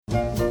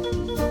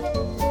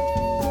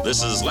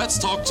This is Let's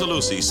Talk to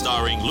Lucy,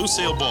 starring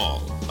Lucille Ball.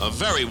 A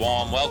very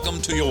warm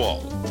welcome to you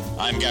all.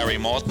 I'm Gary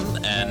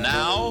Morton, and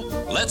now,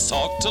 let's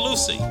talk to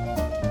Lucy.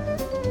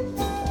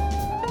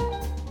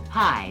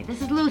 Hi,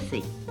 this is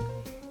Lucy.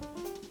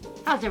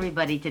 How's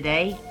everybody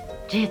today?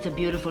 Gee, it's a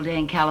beautiful day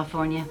in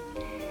California.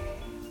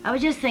 I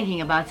was just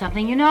thinking about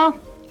something. You know,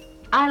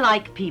 I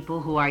like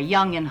people who are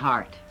young in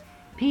heart.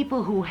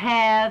 People who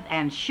have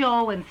and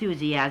show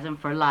enthusiasm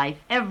for life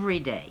every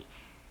day.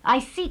 I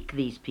seek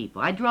these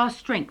people. I draw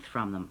strength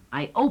from them.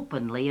 I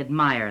openly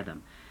admire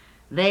them.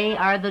 They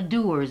are the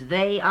doers.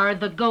 They are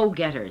the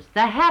go-getters,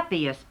 the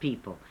happiest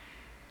people.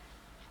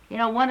 You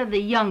know, one of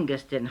the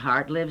youngest in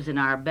heart lives in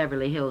our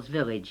Beverly Hills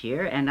village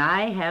here, and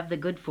I have the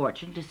good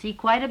fortune to see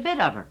quite a bit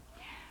of her.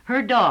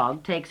 Her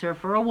dog takes her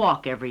for a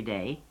walk every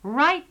day,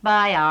 right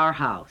by our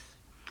house.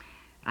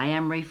 I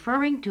am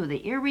referring to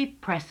the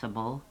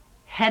irrepressible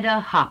Hedda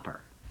Hopper.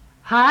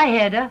 Hi,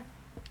 Hedda.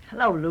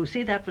 Hello,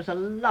 Lucy. That was a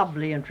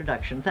lovely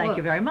introduction. Thank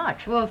you very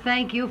much. Well,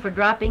 thank you for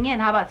dropping in.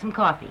 How about some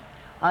coffee?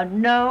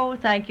 No,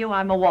 thank you.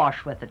 I'm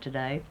awash with it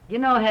today. You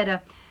know,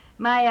 Hedda,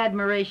 my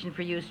admiration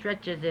for you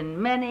stretches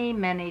in many,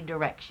 many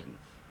directions.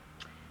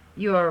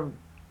 Your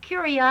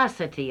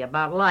curiosity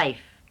about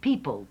life,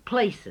 people,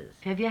 places.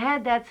 Have you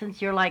had that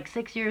since you're like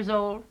 6 years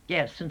old?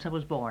 Yes, since I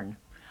was born.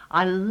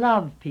 I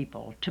love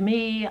people. To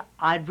me,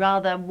 I'd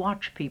rather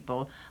watch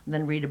people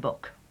than read a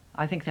book.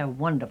 I think they're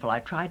wonderful.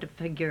 I try to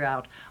figure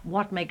out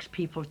what makes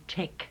people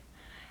tick.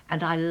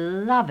 And I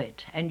love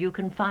it. And you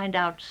can find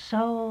out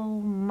so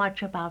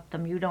much about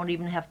them. You don't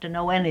even have to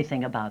know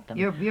anything about them.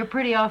 You're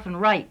pretty often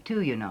right,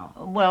 too, you know.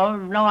 Well,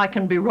 no, I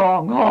can be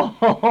wrong.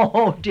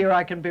 Oh, dear,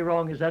 I can be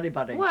wrong as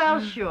anybody.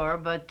 Well, sure,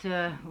 but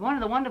one of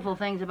the wonderful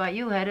things about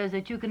you, Hedda, is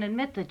that you can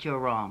admit that you're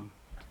wrong.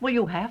 Well,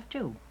 you have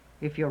to.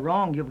 If you're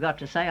wrong, you've got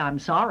to say, I'm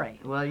sorry.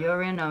 Well,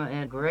 you're in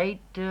a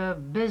great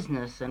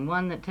business, and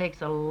one that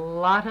takes a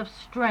lot of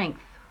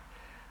strength.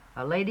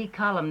 A lady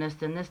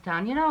columnist in this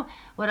town. You know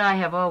what I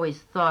have always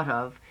thought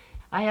of?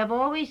 I have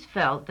always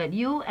felt that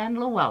you and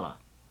Luella,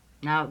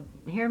 now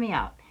hear me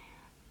out,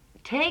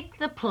 take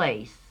the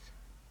place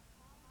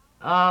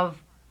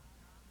of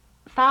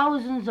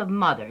thousands of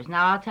mothers.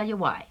 Now I'll tell you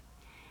why.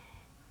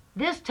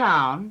 This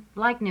town,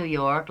 like New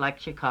York, like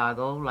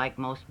Chicago, like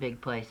most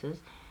big places,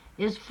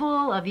 is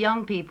full of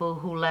young people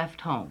who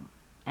left home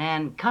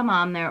and come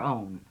on their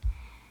own.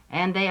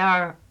 And they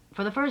are,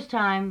 for the first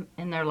time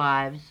in their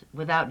lives,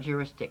 without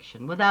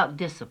jurisdiction, without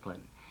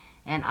discipline.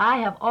 And I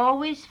have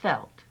always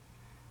felt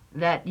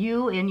that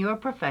you, in your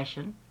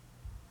profession,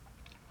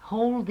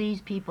 hold these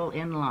people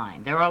in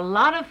line. There are a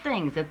lot of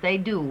things that they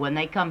do when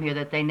they come here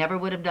that they never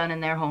would have done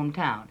in their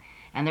hometown.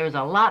 And there's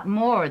a lot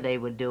more they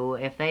would do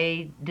if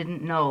they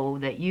didn't know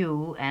that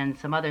you and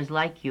some others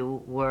like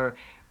you were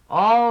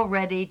all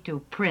ready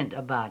to print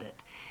about it.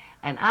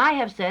 And I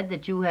have said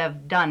that you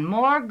have done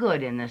more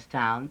good in this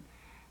town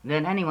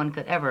than anyone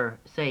could ever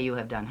say you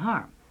have done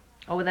harm.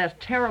 Oh, that's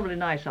terribly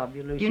nice of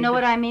you, Lucy. Do you know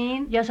what I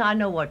mean? Yes, I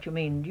know what you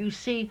mean. You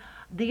see,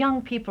 the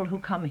young people who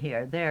come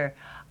here, they're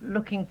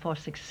looking for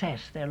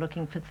success. They're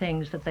looking for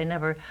things that they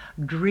never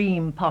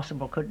dreamed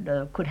possible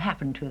could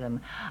happen to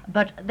them.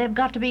 But they've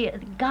got to be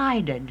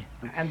guided,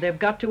 and they've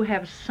got to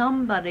have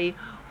somebody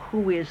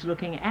who is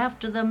looking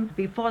after them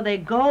before they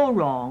go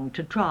wrong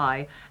to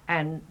try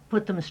and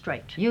put them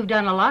straight. You've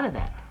done a lot of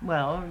that.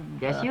 Well,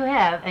 yes, you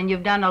have, and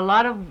you've done a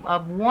lot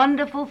of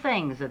wonderful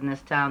things in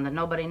this town that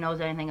nobody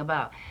knows anything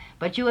about.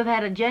 But you have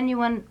had a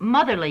genuine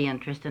motherly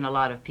interest in a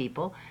lot of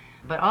people.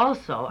 But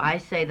also, I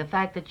say, the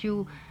fact that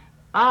you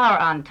are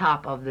on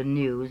top of the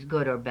news,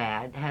 good or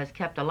bad, has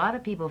kept a lot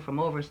of people from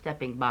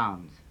overstepping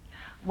bounds.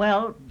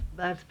 Well,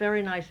 that's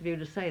very nice of you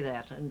to say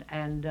that,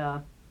 and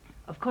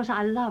of course,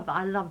 I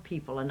love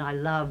people, and I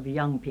love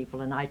young people,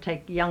 and I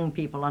take young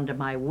people under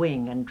my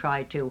wing and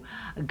try to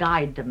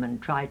guide them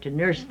and try to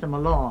nurse them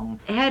along.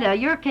 Hedda,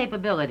 your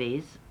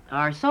capabilities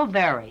are so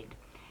varied.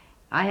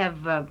 I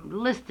have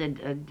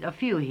listed a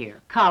few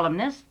here.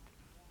 Columnist,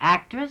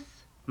 actress,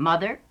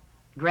 mother,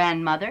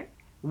 grandmother,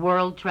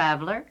 world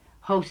traveler,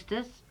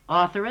 hostess,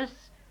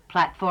 authoress,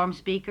 platform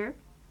speaker,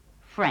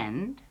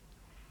 friend.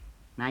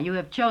 Now, you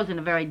have chosen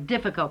a very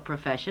difficult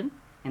profession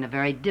in a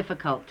very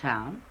difficult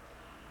town.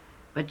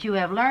 But you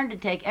have learned to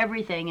take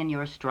everything in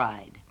your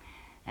stride.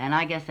 And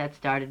I guess that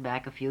started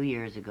back a few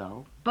years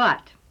ago.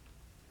 But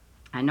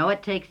I know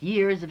it takes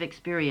years of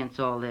experience,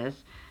 all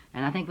this,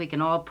 and I think we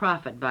can all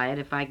profit by it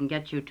if I can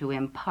get you to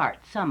impart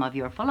some of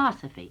your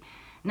philosophy.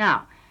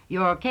 Now,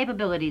 your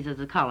capabilities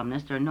as a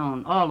columnist are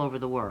known all over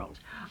the world.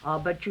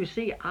 But you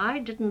see, I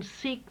didn't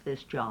seek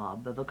this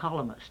job of a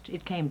columnist.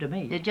 It came to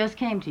me. It just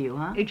came to you,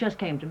 huh? It just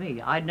came to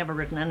me. I'd never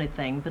written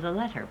anything but a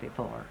letter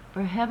before.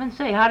 For heaven's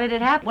sake, how did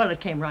it happen? Well,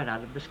 it came right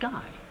out of the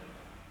sky.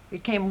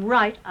 It came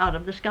right out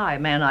of the sky. A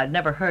man I'd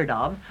never heard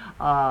of,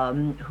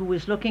 who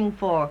was looking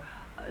for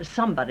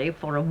somebody,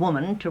 for a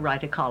woman, to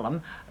write a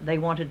column. They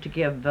wanted to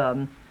give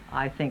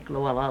I think,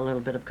 Luella a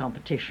little bit of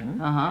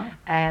competition. Uh-huh.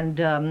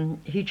 And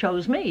he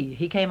chose me.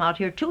 He came out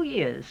here 2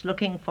 years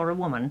looking for a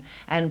woman.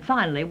 And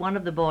finally, one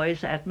of the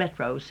boys at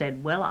Metro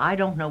said, well, I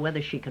don't know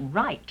whether she can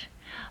write.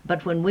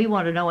 But when we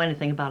want to know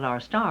anything about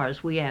our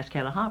stars, we ask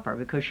Hedda Hopper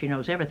because she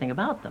knows everything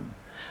about them.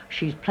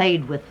 She's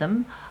played with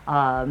them.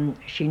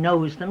 She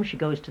knows them. She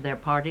goes to their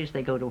parties.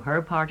 They go to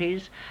her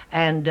parties.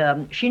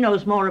 And she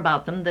knows more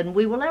about them than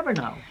we will ever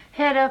know.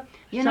 Hedda,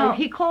 you So know...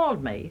 he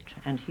called me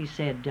and he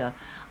said,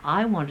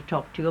 I want to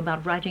talk to you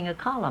about writing a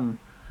column.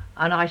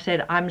 And I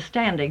said, I'm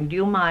standing. Do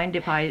you mind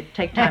if I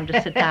take time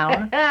to sit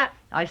down?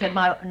 I said,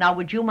 now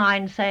would you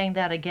mind saying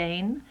that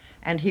again?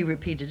 And he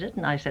repeated it.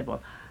 And I said,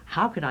 well,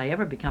 how could I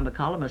ever become a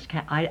columnist?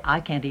 I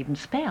can't even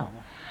spell.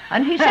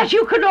 And he says,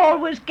 you could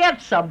always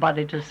get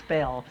somebody to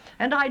spell.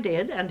 And I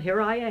did, and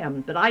here I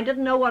am. But I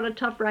didn't know what a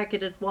tough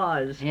racket it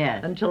was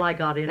until I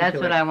got into it.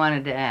 That's what I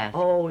wanted to ask.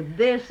 Oh,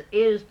 this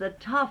is the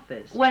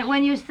toughest.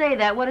 When you say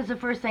that, what is the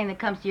first thing that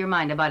comes to your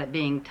mind about it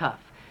being tough?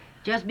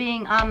 Just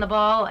being on the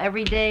ball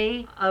every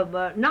day?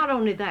 Not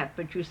only that,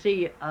 but you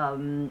see,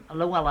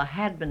 Luella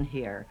had been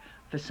here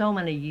for so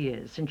many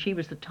years, and she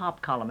was the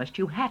top columnist.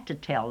 You had to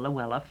tell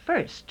Luella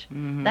first.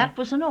 Mm-hmm. That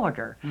was an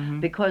order,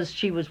 because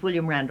she was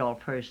William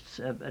Randolph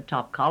Hearst's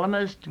top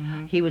columnist.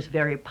 Mm-hmm. He was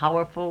very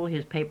powerful.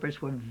 His papers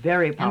were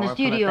very powerful. And the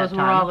studios at that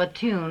were time. all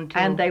attuned to...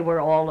 And they were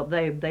all,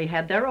 they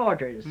had their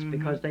orders,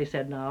 because they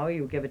said, no,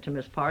 you give it to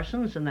Miss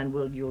Parsons, and then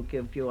you'll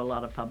give you a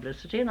lot of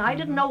publicity. And I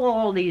didn't know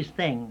all these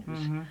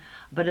things.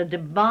 But a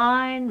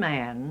divine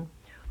man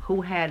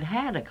who had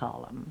a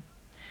column,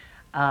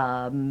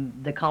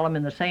 the column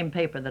in the same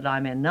paper that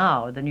I'm in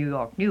now, the New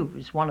York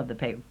News, one of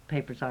the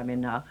papers I'm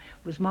in now,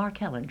 was Mark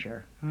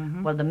Hellinger.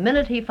 Well, the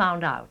minute he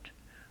found out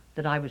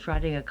that I was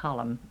writing a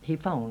column, he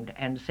phoned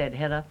and said,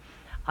 Hedda,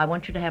 I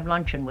want you to have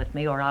luncheon with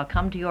me, or I'll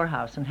come to your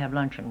house and have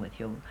luncheon with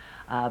you,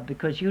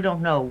 because you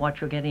don't know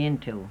what you're getting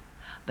into.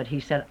 But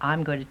he said,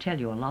 I'm going to tell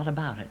you a lot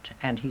about it.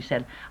 And he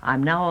said,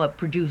 I'm now a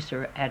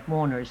producer at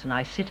Warner's, and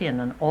I sit in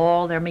on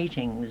all their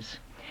meetings.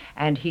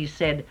 And he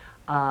said,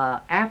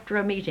 after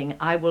a meeting,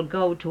 I will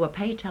go to a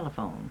pay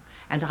telephone,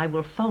 and I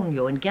will phone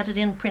you and get it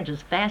in print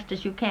as fast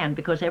as you can,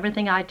 because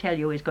everything I tell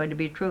you is going to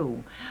be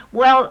true.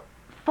 Well,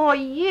 for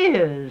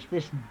years,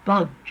 this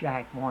bugged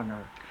Jack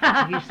Warner.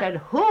 He said,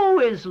 who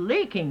is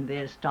leaking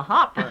this to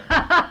Hopper?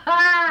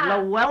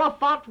 Luella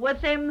fought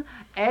with him.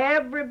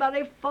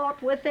 Everybody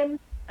fought with him.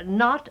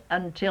 Not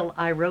until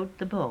I wrote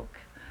the book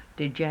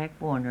did Jack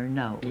Warner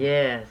know.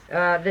 Yes.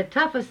 The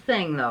toughest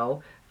thing,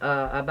 though,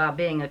 about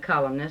being a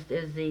columnist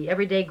is the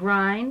everyday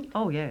grind.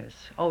 Oh, yes.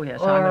 Oh,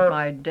 yes. Or, I'm at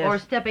my desk. Or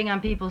stepping on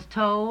people's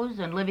toes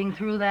and living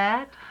through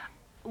that.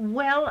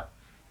 Well,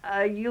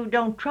 you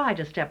don't try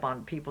to step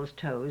on people's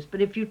toes,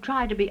 but if you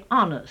try to be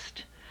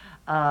honest,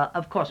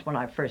 of course, when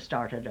I first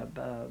started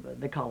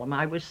the column,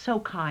 I was so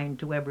kind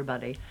to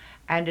everybody.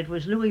 And it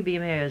was Louis B.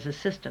 Mayer's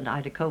assistant,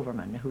 Ida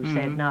Coverman, who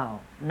said,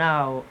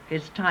 now,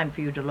 it's time for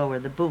you to lower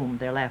the boom.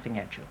 They're laughing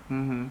at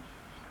you.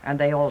 And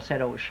they all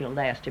said, oh, if she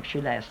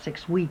lasts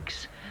 6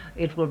 weeks,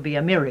 it will be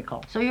a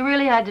miracle. So you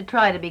really had to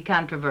try to be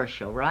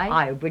controversial,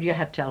 right? But you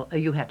had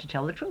to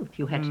tell the truth.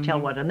 You had to tell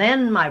what. And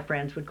then my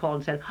friends would call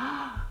and say,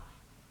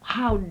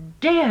 how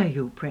dare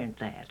you print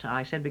that?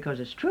 I said, because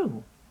it's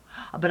true.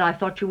 But I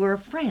thought you were a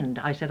friend.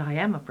 I said, I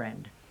am a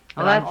friend.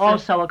 But I'm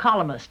also a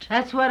columnist.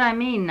 That's what I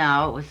mean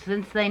now.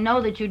 Since they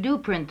know that you do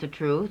print the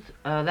truth,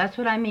 that's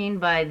what I mean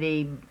by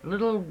the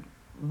little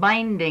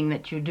binding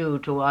that you do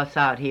to us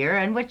out here,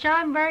 and which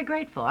I'm very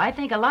grateful. I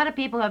think a lot of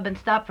people have been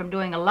stopped from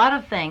doing a lot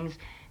of things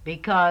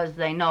because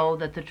they know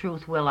that the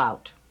truth will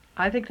out.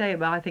 I think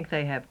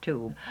they have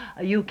too.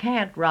 You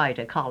can't write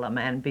a column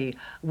and be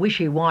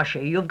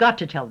wishy-washy. You've got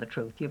to tell the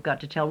truth. You've got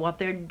to tell what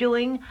they're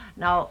doing.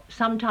 Now,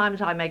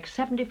 sometimes I make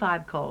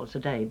 75 calls a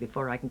day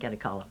before I can get a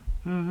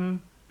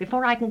column.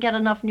 Before I can get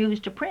enough news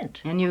to print.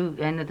 And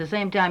at the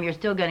same time, you're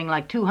still getting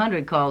like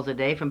 200 calls a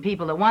day from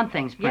people that want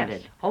things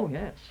printed. Yes. Oh,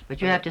 yes.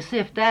 But you have to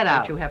sift that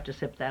out. But you have to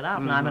sift that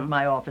out. And I'm at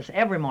my office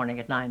every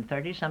morning at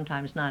 9:30,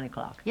 sometimes 9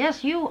 o'clock.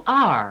 Yes, you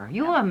are.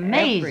 You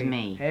amaze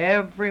me.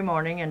 Every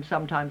morning, and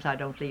sometimes I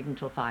don't leave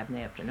until 5 in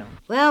the afternoon.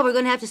 Well, we're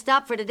going to have to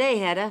stop for today,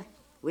 Hedda.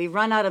 We've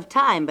run out of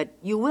time, but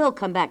you will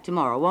come back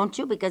tomorrow, won't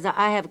you? Because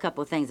I have a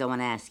couple of things I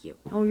want to ask you.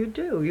 Oh, you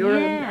do? You're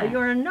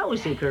a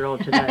nosy girl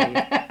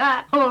today.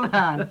 Hold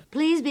on.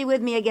 Please be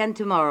with me again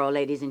tomorrow,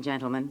 ladies and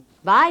gentlemen.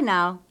 Bye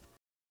now.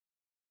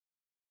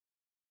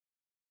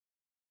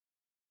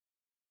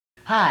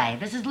 Hi,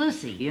 this is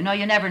Lucy. You know,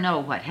 you never know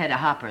what Hedda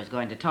Hopper is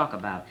going to talk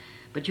about,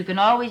 but you can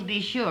always be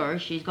sure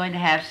she's going to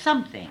have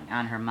something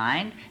on her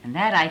mind, and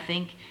that, I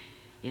think,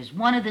 is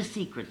one of the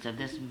secrets of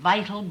this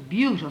vital,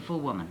 beautiful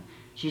woman.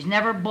 She's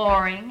never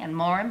boring, and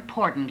more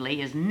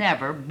importantly, is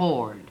never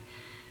bored.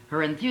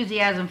 Her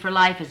enthusiasm for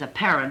life is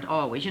apparent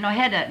always. You know,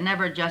 Hedda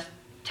never just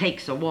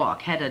takes a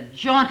walk. Hedda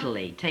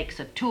jauntily takes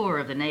a tour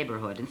of the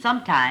neighborhood, and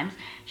sometimes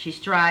she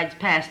strides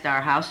past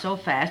our house so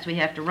fast we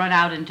have to run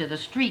out into the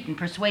street and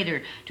persuade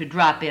her to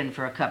drop in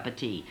for a cup of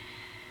tea.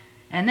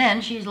 And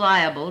then she's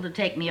liable to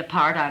take me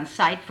apart on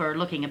sight for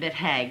looking a bit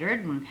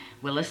haggard, and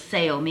will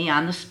assail me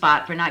on the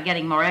spot for not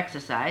getting more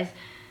exercise,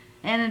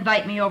 and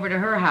invite me over to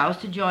her house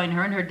to join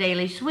her in her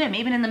daily swim,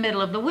 even in the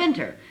middle of the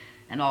winter.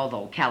 And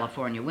although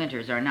California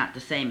winters are not the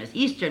same as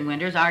eastern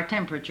winters, our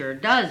temperature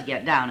does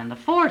get down in the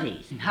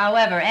 40s.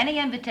 However, any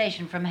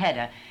invitation from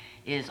Hedda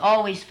is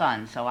always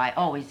fun, so I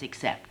always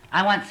accept.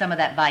 I want some of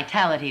that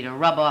vitality to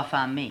rub off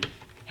on me.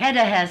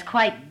 Hedda has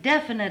quite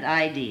definite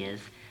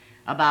ideas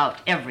about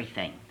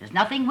everything. There's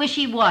nothing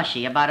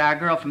wishy-washy about our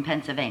girl from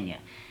Pennsylvania.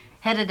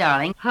 Hedda,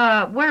 darling,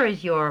 where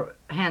is your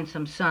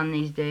handsome son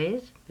these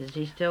days? Is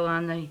he still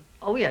on the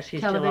Oh, yes, he's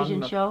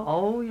television still on show?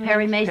 Oh, yes.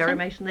 Perry Mason? Perry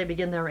Mason. They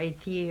begin their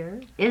 8th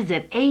year. Is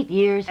it 8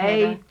 years,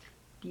 Hedda? 8th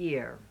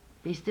year.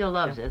 He still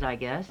loves it, I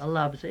guess.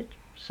 Loves it.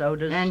 So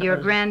does... And your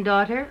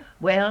granddaughter?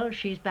 Well,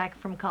 she's back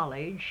from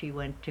college. She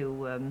went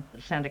to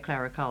Santa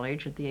Clara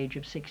College at the age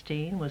of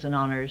 16, was an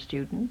honors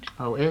student.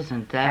 Oh,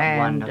 isn't that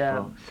And,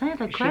 wonderful?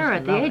 Santa she's Clara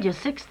at the lovely. age of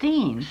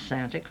 16.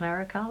 Santa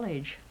Clara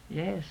College,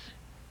 yes.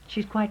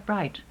 She's quite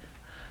bright.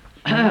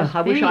 Must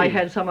I wish I be.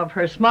 had some of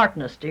her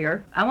smartness,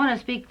 dear. I want to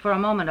speak for a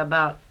moment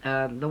about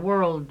the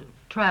world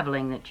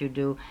traveling that you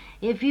do.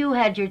 If you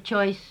had your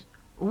choice,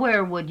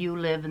 where would you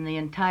live in the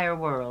entire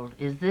world?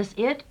 Is this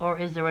it, or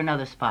is there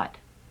another spot?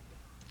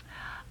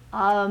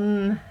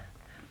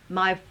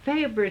 My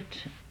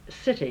favorite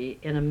city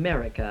in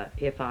America,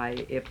 if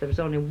there was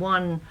only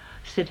one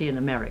city in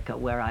America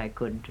where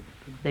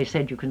they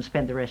said you can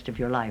spend the rest of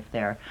your life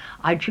there,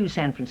 I'd choose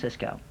San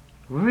Francisco.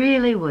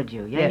 Really, would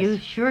you? Yeah, Yes. you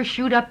sure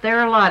shoot up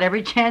there a lot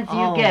every chance you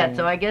Oh, get,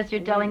 so I guess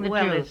you're telling the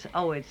well, truth.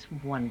 it's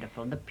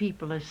wonderful. The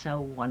people are so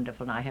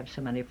wonderful, and I have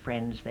so many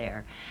friends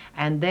there.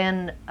 And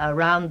then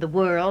around the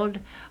world,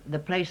 the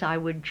place I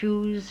would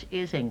choose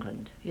is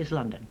England, is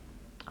London.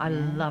 I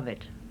love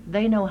it.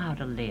 They know how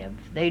to live.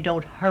 They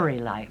don't hurry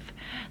life.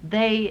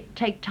 They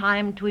take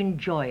time to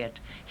enjoy it.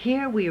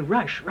 Here we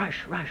rush,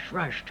 rush, rush,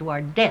 rush to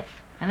our death.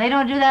 And they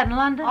don't do that in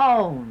London?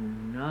 Oh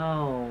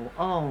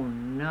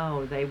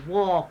no, they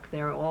walk.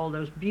 There are all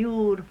those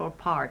beautiful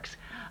parks.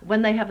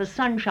 When they have a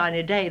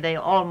sunshiny day, they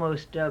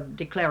almost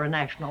declare a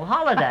national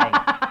holiday.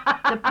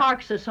 The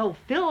parks are so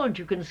filled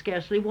you can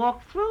scarcely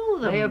walk through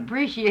them. They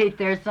appreciate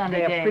their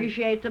sunny They day.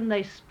 appreciate them.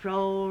 They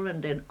stroll,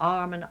 and then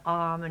arm in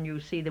arm, and you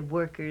see the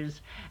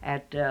workers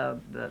at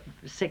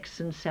 6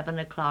 and 7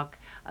 o'clock.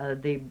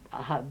 The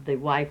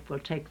wife will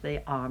take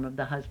the arm of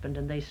the husband,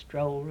 and they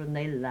stroll, and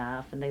they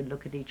laugh, and they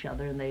look at each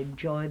other, and they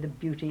enjoy the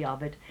beauty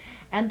of it,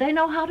 and they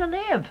know how to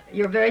live.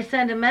 You're very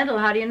sentimental.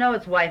 How do you know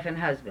it's wife and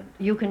husband?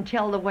 You can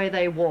tell the way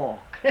they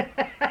walk.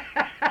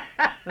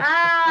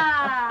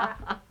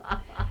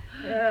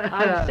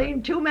 I've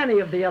seen too many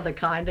of the other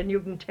kind, and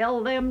you can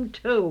tell them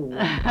too.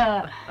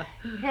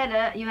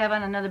 Hedda, you have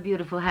on another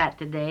beautiful hat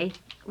today.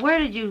 Where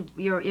did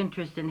your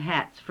interest in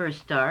hats first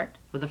start?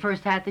 Was the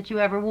first hat that you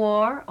ever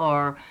wore,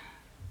 or...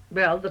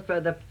 Well,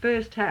 the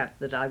first hat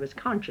that I was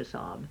conscious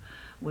of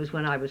was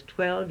when I was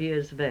 12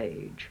 years of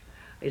age.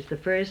 It's the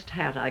first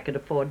hat I could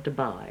afford to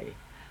buy.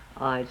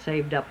 I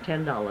saved up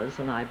 $10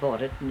 and I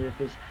bought it, and it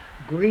was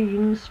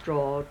green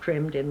straw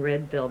trimmed in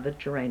red velvet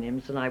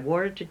geraniums, and I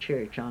wore it to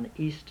church on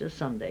Easter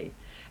Sunday.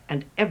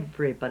 And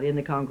everybody in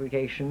the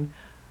congregation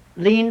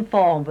leaned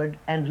forward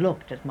and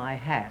looked at my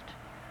hat.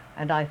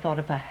 And I thought,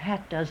 if a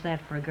hat does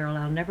that for a girl,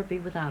 I'll never be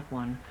without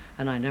one.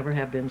 And I never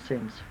have been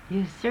since.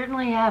 You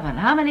certainly haven't.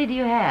 How many do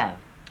you have?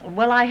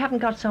 Well, I haven't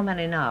got so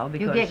many now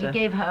because... You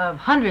gave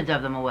hundreds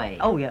of them away.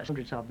 Oh, yes,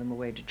 hundreds of them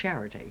away to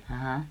charity.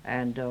 Uh-huh.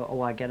 And,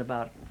 I get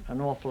about an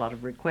awful lot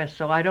of requests,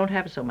 so I don't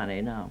have so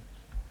many now.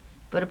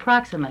 But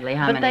approximately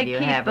how But many they do you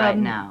keep, have right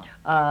now?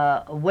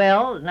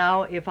 Well,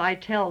 now, if I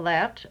tell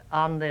that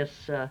on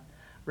this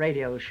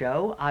radio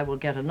show, I will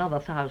get another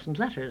 1,000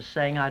 letters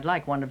saying I'd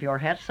like one of your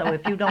hats, so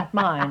if you don't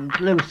mind,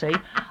 Lucy,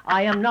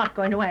 I am not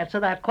going to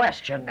answer that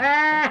question.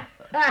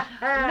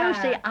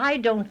 Lucy, I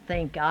don't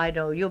think,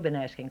 you've been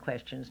asking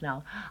questions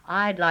now.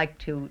 I'd like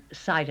to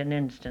cite an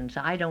instance.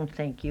 I don't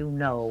think you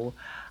know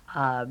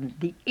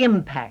the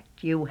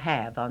impact you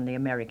have on the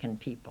American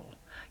people.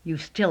 You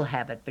still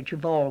have it, but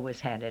you've always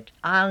had it.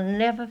 I'll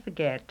never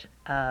forget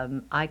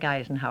Ike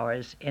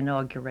Eisenhower's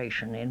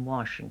inauguration in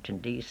Washington,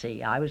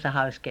 D.C. I was a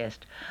house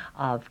guest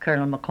of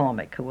Colonel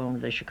McCormick, who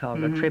owned the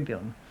Chicago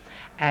Tribune.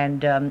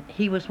 And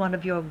he was one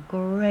of your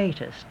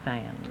greatest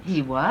fans.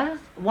 He was?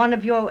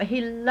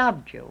 He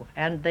loved you.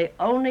 And they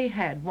only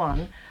had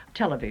one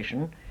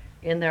television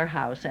in their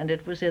house, and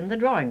it was in the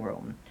drawing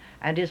room.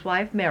 And his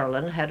wife,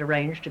 Marilyn, had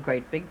arranged a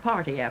great big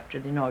party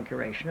after the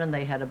inauguration, and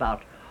they had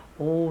about,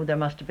 there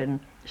must have been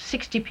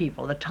 60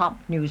 people. The top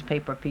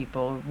newspaper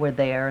people were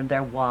there, and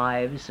their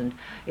wives, and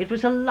it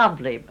was a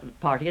lovely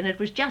party, and it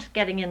was just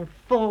getting in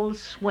full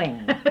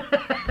swing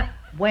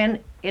when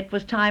it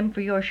was time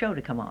for your show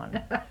to come on.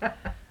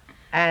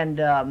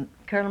 And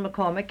Colonel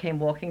McCormick came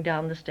walking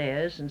down the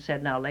stairs and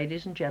said, "Now,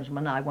 ladies and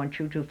gentlemen, I want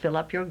you to fill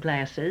up your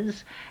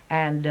glasses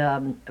and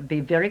be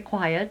very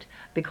quiet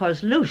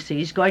because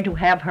Lucy's going to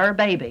have her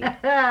baby."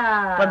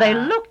 Well, they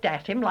looked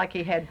at him like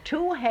he had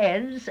two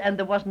heads and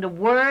there wasn't a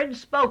word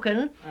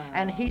spoken,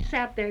 and he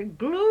sat there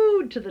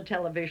glued to the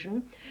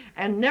television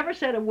and never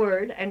said a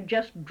word and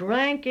just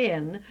drank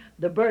in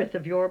the birth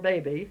of your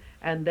baby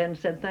and then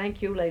said,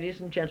 "Thank you, ladies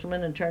and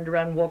gentlemen," and turned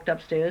around and walked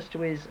upstairs to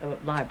his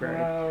library.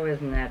 Oh,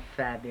 isn't that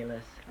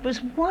fabulous? It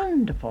was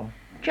wonderful,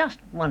 just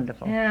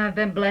wonderful. Yeah, I've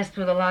been blessed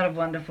with a lot of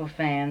wonderful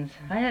fans.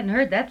 I hadn't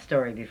heard that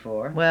story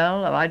before.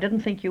 Well, I didn't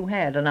think you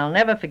had, and I'll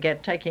never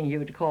forget taking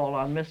you to call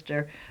on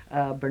Mr.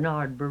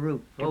 Bernard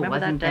Baruch. Do you remember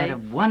wasn't that day? that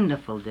a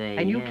wonderful day?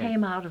 And you yes.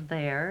 came out of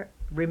there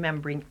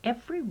remembering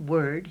every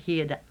word he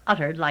had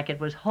uttered like it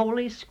was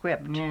holy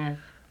script. Yes.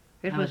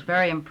 It I was was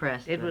very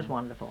impressed. It with was him.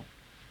 wonderful.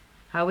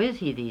 How is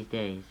he these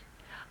days?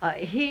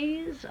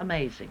 He's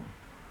amazing,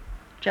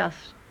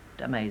 just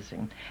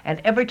amazing.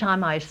 And every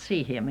time I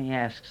see him, he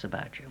asks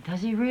about you.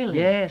 Does he really?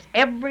 Yes,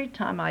 every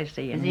time I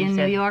see him. Is he in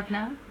said, New York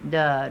now?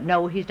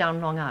 No, he's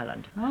down Long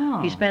Island.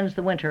 Oh. He spends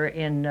the winter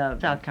in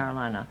South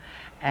Carolina,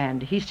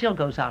 and he still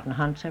goes out and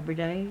hunts every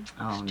day.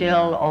 Oh,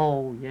 Still, no.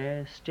 oh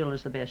yes, still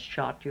is the best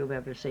shot you've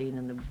ever seen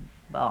in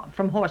the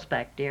from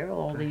horseback, dear.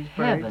 All these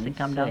birds that heaven's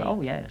come down. sake.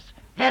 Oh yes.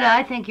 Hedda,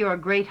 I think you're a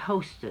great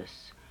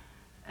hostess.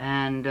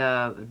 And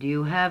do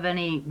you have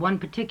any one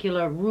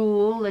particular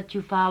rule that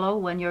you follow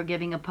when you're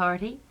giving a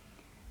party?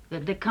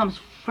 That comes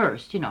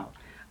first, you know.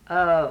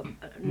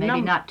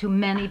 Maybe not too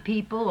many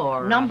people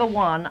or... Number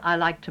one, I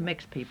like to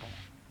mix people.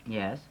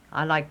 Yes.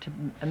 I like to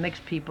mix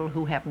people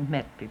who haven't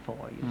met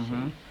before, you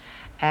Mm-hmm. see.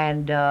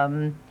 And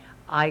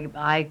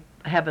I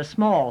have a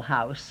small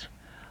house.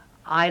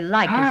 I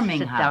like Charming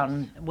to sit house.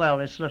 down. Well,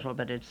 it's little,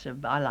 but it's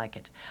I like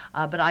it.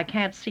 But I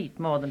can't seat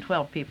more than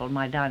 12 people at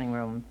my dining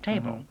room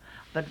table. Mm-hmm.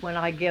 But when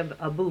I give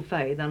a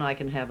buffet, then I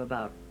can have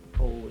about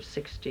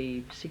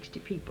 60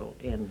 people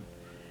in.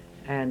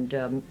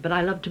 And but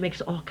I love to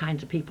mix all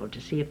kinds of people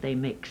to see if they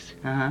mix.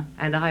 Uh-huh.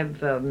 And I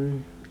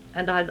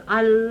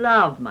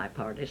love my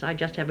parties. I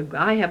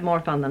have more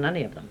fun than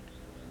any of them.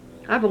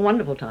 I have a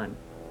wonderful time.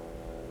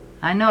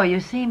 I know, you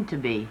seem to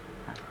be.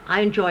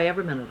 I enjoy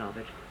every minute of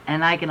it.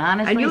 And I can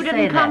honestly And you say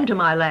didn't come that. to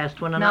my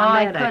last one, and No, I'm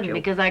I mad at couldn't you.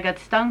 because I got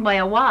stung by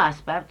a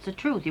wasp. That's the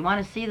truth. You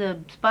want to see the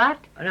spot?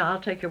 No,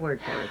 I'll take your word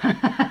for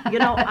it. You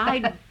know,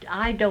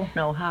 I don't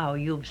know how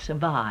you've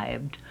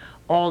survived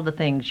all the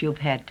things you've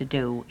had to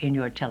do in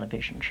your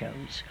television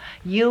shows.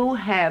 You've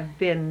had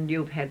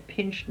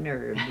pinched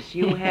nerves.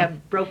 You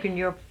have broken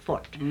your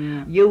foot.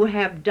 Yeah. You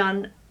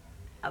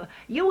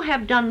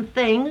have done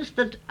things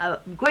that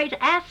great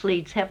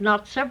athletes have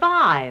not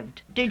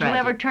survived. Did you Tragic.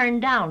 ever turn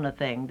down a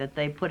thing that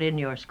they put in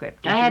your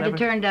script? Did I you had to ever-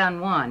 turn down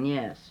one,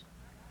 yes.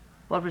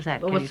 What was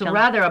that? It Can was you tell me?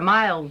 rather a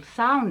mild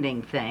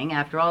sounding thing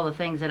after all the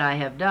things that I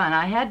have done.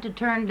 I had to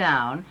turn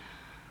down,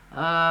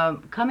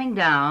 coming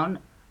down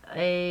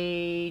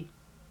a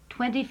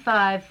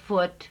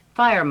 25-foot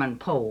fireman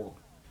pole.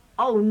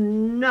 Oh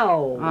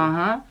no!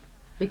 Uh-huh.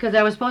 Because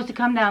I was supposed to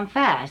come down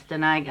fast,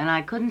 and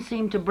I couldn't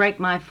seem to break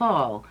my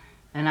fall.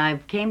 And I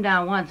came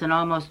down once and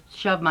almost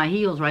shoved my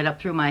heels right up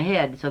through my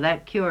head, so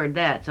that cured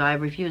that. So I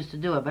refused to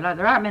do it. But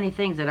there aren't many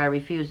things that I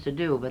refuse to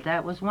do, but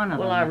that was one of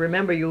Well, them. I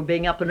remember you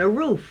being up on a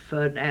roof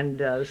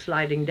and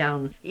sliding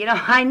down. You know,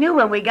 I knew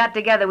when we got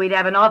together we'd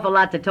have an awful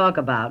lot to talk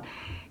about.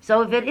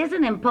 So if it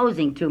isn't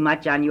imposing too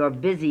much on your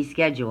busy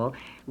schedule,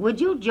 would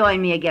you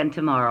join me again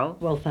tomorrow?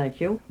 Well, thank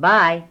you.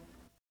 Bye.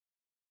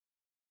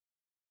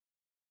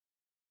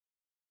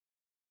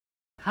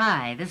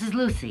 Hi, this is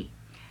Lucy.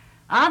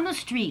 On the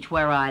street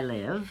where I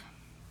live,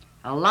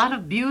 a lot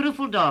of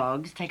beautiful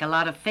dogs take a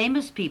lot of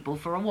famous people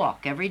for a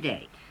walk every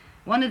day.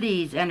 One of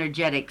these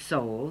energetic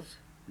souls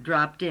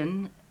dropped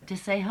in to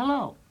say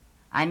hello.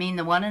 I mean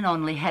the one and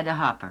only Hedda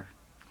Hopper.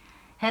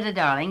 Hedda,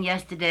 darling,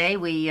 yesterday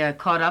we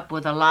caught up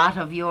with a lot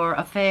of your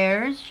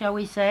affairs, shall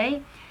we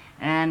say,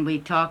 and we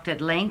talked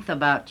at length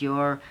about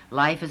your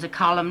life as a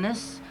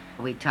columnist.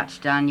 We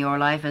touched on your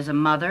life as a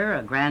mother,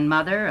 a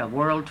grandmother, a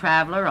world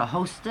traveler, a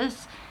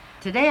hostess.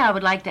 Today I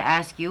would like to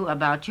ask you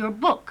about your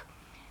book.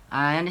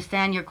 I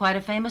understand you're quite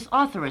a famous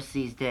authoress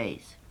these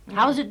days.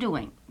 How's it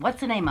doing? What's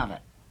the name of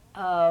it?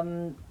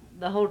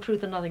 The Whole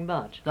Truth and Nothing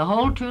But. The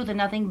Whole Truth and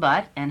Nothing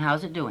But, and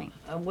how's it doing?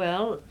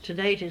 Well, to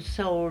date it's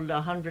sold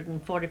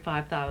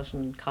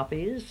 145,000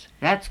 copies,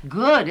 That's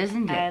good,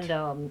 isn't it?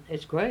 and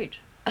it's great.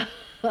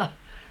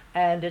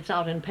 And it's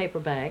out in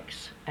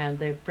paperbacks, and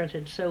they've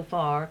printed so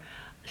far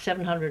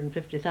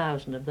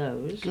 750,000 of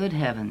those. Good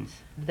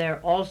heavens. They're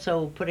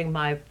also putting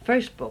my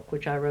first book,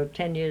 which I wrote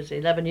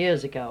 11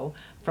 years ago,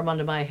 from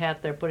under my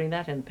hat. They're putting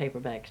that in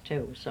paperbacks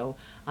too. So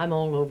I'm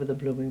all over the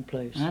blooming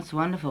place. That's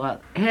wonderful.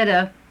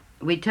 Hedda,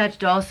 we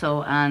touched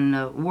also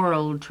on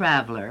World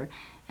Traveler,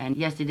 and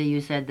yesterday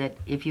you said that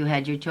if you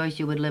had your choice,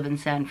 you would live in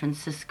San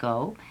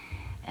Francisco.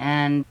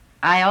 And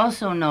I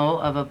also know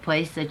of a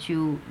place that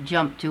you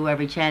jump to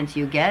every chance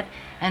you get,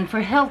 and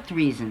for health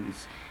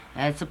reasons.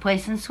 It's a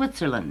place in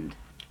Switzerland.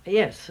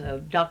 Yes,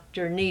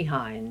 Dr.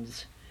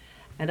 Nieheinz.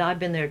 And I've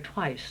been there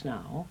twice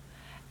now.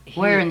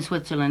 Where in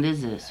Switzerland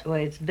is this? Well,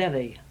 it's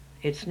Vevey.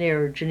 It's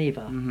near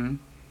Geneva. Mm-hmm.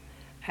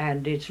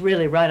 And it's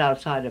really right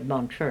outside of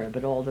Montreux,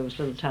 but all those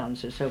little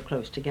towns are so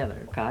close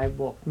together. I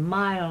walked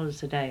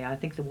miles a day. I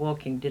think the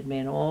walking did me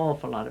an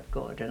awful lot of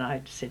good. And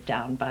I'd sit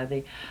down by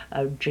the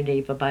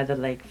Geneva, by the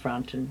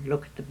lakefront, and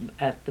look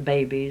at the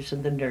babies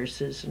and the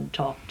nurses and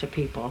talk to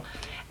people.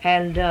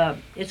 And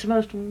it's the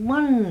most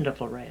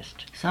wonderful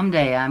rest.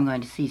 Someday I'm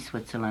going to see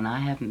Switzerland. I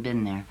haven't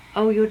been there.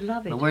 Oh, you'd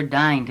love it. But we're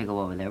dying to go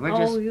over there. We're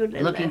just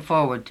looking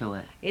forward to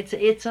it.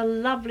 It's a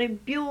lovely,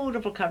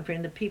 beautiful country,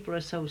 and the people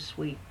are so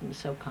sweet and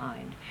so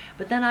kind.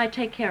 But then I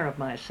take care of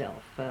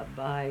myself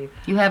by...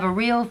 You have a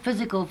real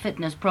physical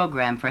fitness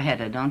program for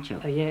Hedda, don't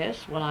you?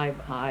 Yes, well,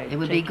 I It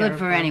would take be care good of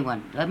for my-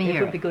 anyone. Let me It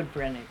hear would be good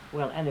for anyone.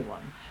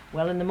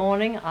 Well, in the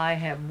morning,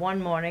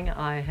 one morning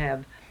I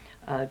have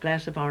a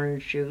glass of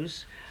orange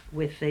juice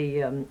with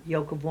the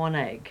yolk of one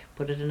egg.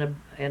 Put it in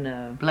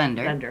a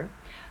Blender.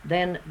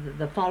 Then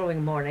the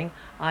following morning,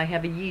 I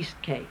have a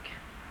yeast cake,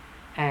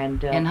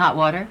 and In hot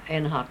water?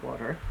 in hot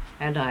water,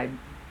 and I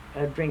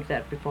drink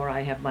that before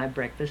I have my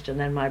breakfast. And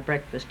then my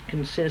breakfast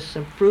consists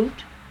of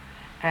fruit,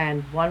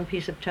 and one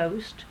piece of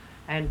toast,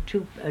 and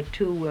two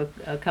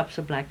cups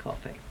of black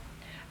coffee.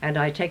 And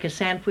I take a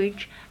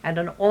sandwich and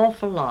an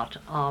awful lot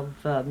of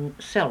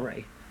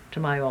celery to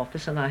my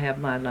office, and I have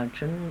my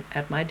luncheon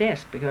at my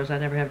desk because I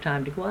never have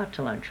time to go out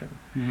to luncheon.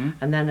 Mm-hmm.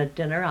 And then at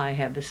dinner I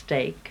have a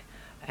steak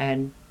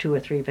and 2 or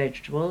 3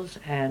 vegetables,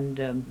 and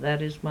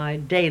that is my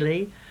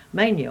daily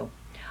menu.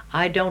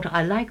 I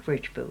like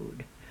rich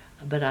food,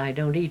 but I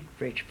don't eat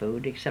rich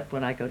food except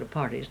when I go to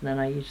parties, and then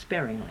I eat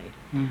sparingly.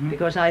 Mm-hmm.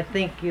 Because I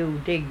think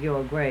you dig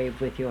your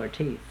grave with your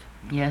teeth.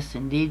 Yes,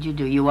 indeed you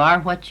do. You are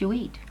what you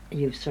eat.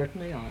 You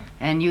certainly are.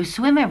 And you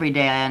swim every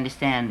day, I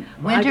understand,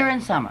 winter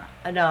and summer.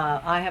 And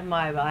I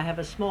have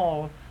a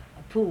small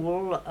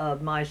pool.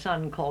 My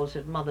son calls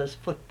it Mother's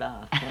foot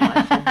bath. And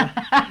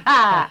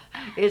I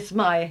said, it's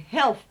my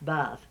health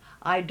bath.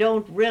 I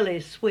don't really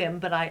swim,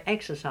 but I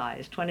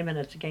exercise 20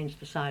 minutes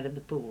against the side of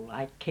the pool.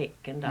 I kick,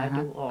 and I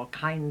do all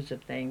kinds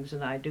of things,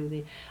 and I do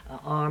the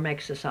arm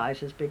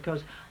exercises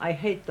because I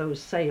hate those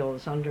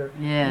sails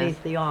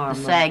underneath the arm.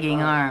 The sagging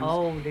arms.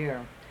 Oh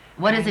dear.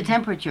 What is the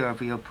temperature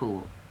of your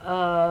pool?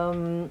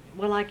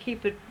 Well, I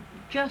keep it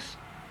just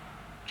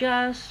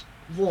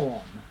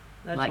warm.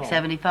 That's Like all.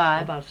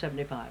 75? About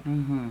 75.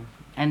 Mm-hmm.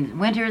 And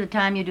winter, the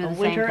time you do the same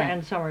Winter thing?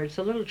 and summer. It's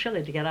a little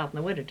chilly to get out in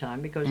the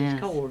wintertime because Yes.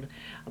 it's cold,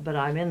 but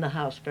I'm in the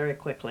house very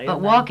quickly. But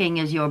and then, walking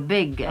is your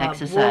big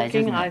exercise,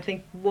 walking, isn't it? I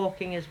think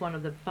walking is one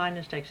of the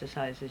finest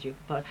exercises you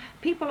can put.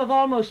 People have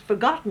almost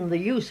forgotten the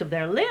use of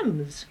their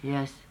limbs.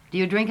 Yes. Do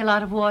you drink a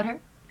lot of water?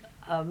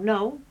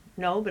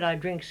 No, but I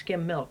drink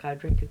skim milk. I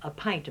drink a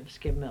pint of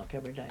skim milk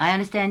every day. I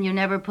understand you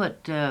never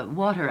put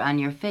water on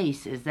your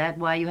face. Is that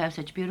why you have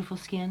such beautiful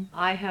skin?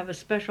 I have a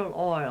special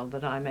oil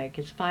that I make.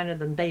 It's finer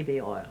than baby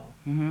oil.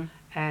 Mm-hmm.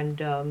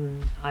 And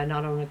I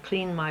not only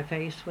clean my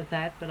face with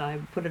that, but I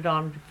put it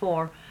on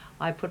before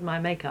I put my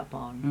makeup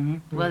on.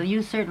 Mm-hmm. Well,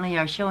 you certainly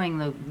are showing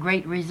the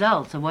great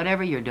results of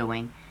whatever you're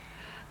doing.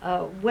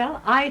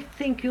 Well, I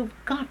think you've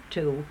got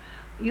to.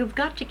 You've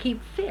got to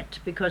keep fit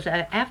because,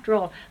 after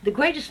all, the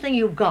greatest thing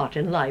you've got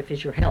in life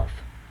is your health.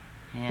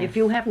 Yes. If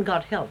you haven't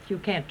got health, you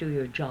can't do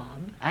your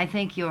job. I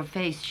think your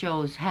face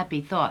shows happy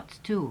thoughts,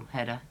 too,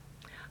 Hedda.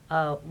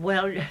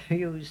 Well,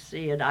 you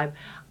see it. I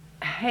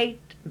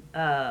hate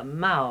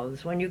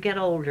mouths. When you get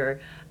older,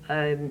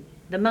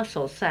 the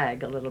muscles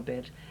sag a little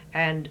bit,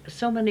 and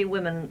so many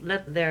women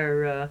let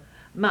their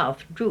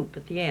mouth droop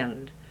at the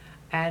end.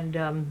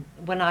 And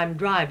when I'm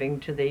driving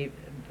to the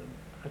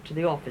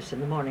office in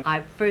the morning,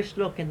 I first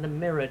look in the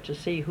mirror to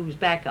see who's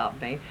back of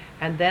me,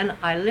 and then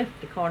I lift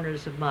the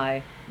corners of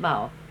my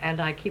mouth,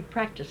 and I keep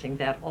practicing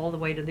that all the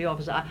way to the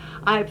office.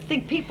 I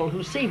think people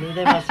who see me,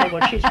 they must say,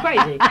 well, she's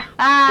crazy.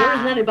 There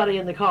isn't anybody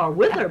in the car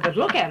with her, but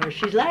look at her,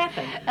 she's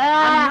laughing.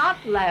 I'm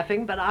not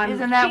laughing, but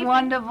Isn't that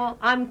wonderful?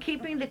 I'm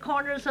keeping the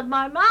corners of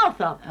my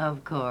mouth up.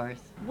 Of course.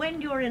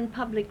 When you're in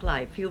public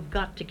life, you've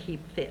got to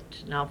keep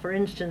fit. Now, for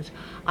instance,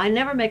 I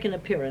never make an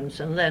appearance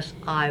unless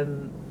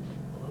I'm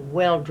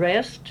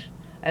well-dressed,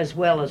 as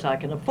well as I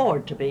can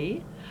afford to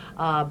be,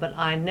 but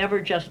I never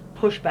just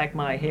push back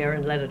my hair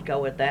and let it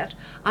go at that.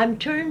 I'm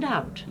turned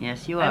out.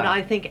 Yes, you are. And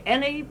I think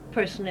any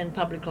person in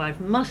public life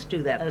must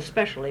do that,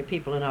 especially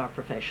people in our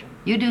profession.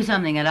 You do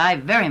something that I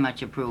very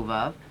much approve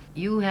of.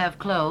 You have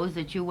clothes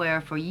that you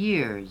wear for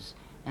years,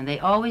 and they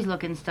always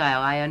look in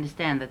style. I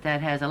understand that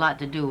has a lot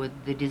to do with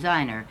the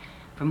designer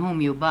from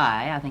whom you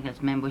buy. I think that's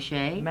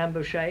Membouchet.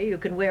 Membouchet, you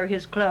can wear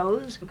his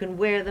clothes. You can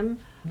wear them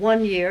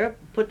 1 year,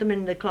 put them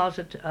in the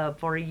closet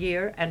for a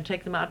year, and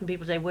take them out, and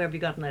people say, where have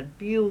you gotten that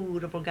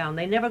beautiful gown?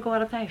 They never go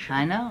out of fashion.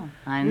 I know.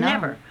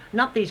 Never.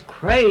 Not these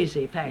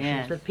crazy fashions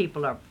Yes. that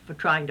people are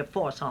trying to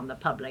force on the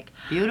public.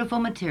 Beautiful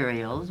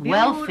materials,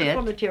 well fit.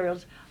 Beautiful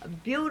materials,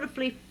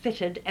 beautifully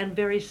fitted, and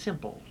very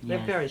simple. They're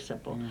Yes. very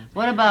simple. Yes.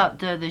 What about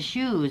the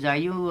shoes? Are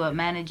you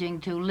managing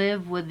to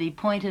live with the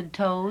pointed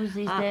toes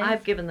these days?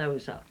 I've given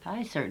those up.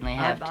 I certainly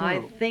have, too.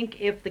 I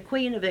think if the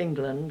Queen of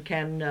England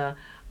can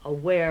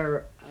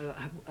wear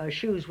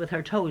shoes with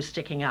her toes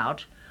sticking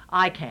out.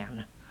 I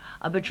can.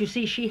 But you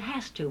see, she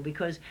has to,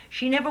 because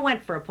she never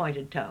went for a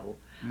pointed toe.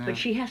 No. But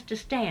she has to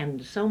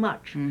stand so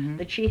much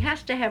that she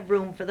has to have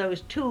room for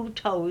those 2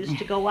 toes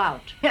to go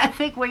out. I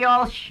think we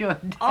all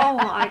should. Oh,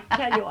 I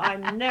tell you, I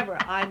never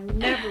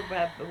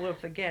will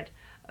forget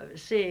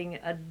seeing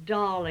a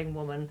darling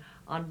woman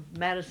on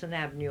Madison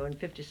Avenue and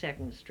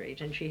 52nd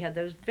Street, and she had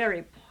those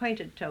very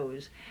pointed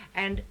toes,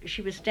 and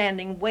she was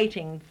standing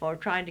waiting for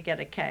trying to get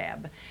a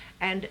cab,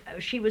 and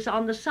she was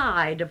on the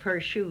side of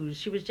her shoes.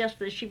 She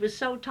was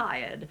so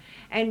tired,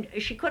 and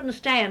she couldn't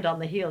stand on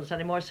the heels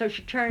anymore, so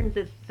she turned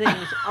the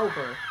things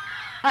over.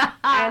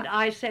 And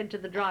I said to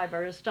the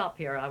driver, "Stop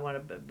here, I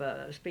want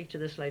to speak to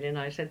this lady." And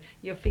I said,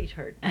 "Your feet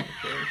hurt, don't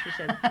you?" And she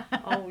said,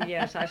 "Oh,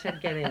 yes." I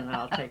said, "Get in,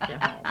 I'll take you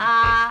home."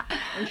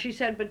 And she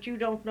said, "But you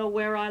don't know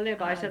where I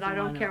live." I said, "I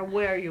don't care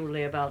where you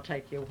live, I'll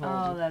take you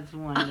home." Oh, that's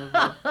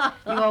wonderful.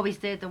 You always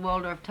stay at the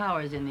Waldorf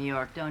Towers in New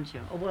York, don't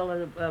you?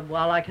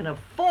 Well, I can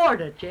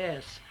afford it,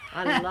 yes.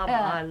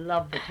 I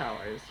love the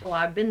towers. Well,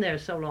 I've been there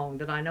so long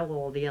that I know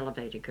all the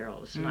elevator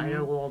girls, and I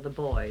know all the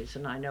boys,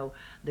 and I know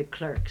the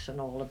clerks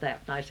and all of that.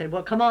 And I said,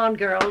 "Well, come on,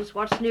 girls,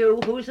 what's new?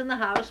 Who's in the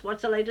house?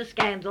 What's the latest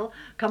scandal?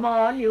 Come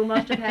on, you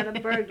must have had a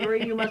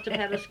burglary, you must have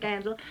had a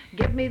scandal.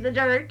 Give me the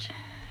dirt."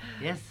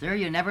 Yes, sir,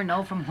 you never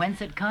know from whence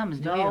it comes,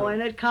 do you? No,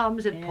 and it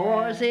comes, it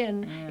pours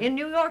in. Yeah. In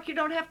New York, you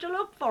don't have to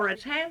look for it.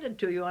 It's handed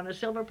to you on a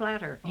silver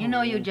platter. You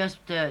know, you just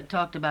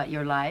talked about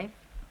your life.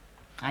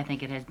 I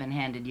think it has been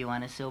handed you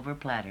on a silver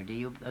platter. Do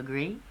you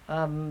agree?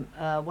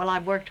 Well,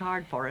 I've worked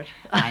hard for it.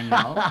 I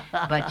know.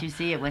 But you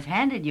see, it was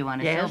handed you on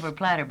a Yes. silver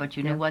platter, but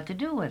you knew what to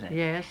do with it.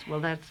 Yes,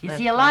 well, that's... You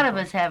see, a lot of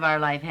us have our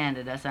life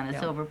handed us on a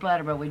silver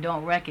platter, but we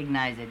don't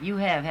recognize it. You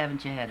have,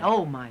 haven't you, Hedda?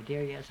 Oh, my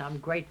dear, yes. I'm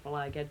grateful.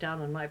 I get down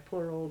on my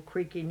poor old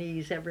creaky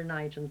knees every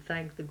night and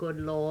thank the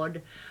good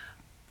Lord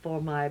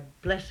for my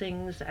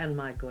blessings and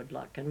my good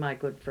luck and my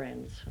good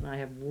friends. And I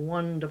have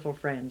wonderful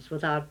friends.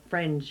 Without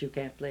friends, you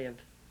can't live.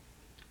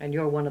 And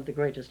you're one of the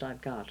greatest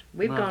I've got.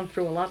 We've gone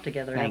through a lot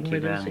together, Thank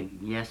haven't you, we, Lucy? darling.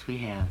 Yes, we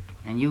have.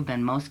 And you've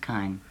been most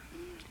kind.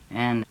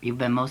 And you've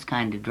been most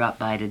kind to drop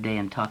by today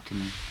and talk to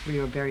me. Well,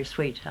 you're very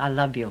sweet. I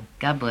love you.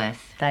 God bless.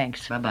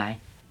 Thanks. Bye-bye.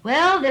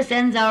 Well, this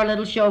ends our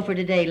little show for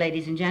today,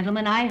 ladies and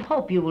gentlemen. I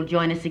hope you will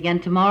join us again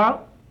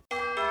tomorrow.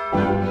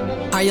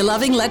 Are you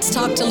loving Let's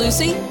Talk to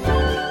Lucy?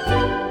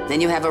 Then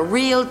you have a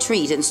real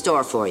treat in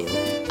store for you.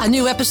 A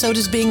new episode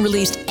is being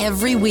released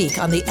every week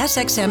on the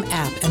SXM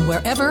app and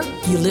wherever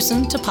you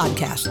listen to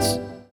podcasts.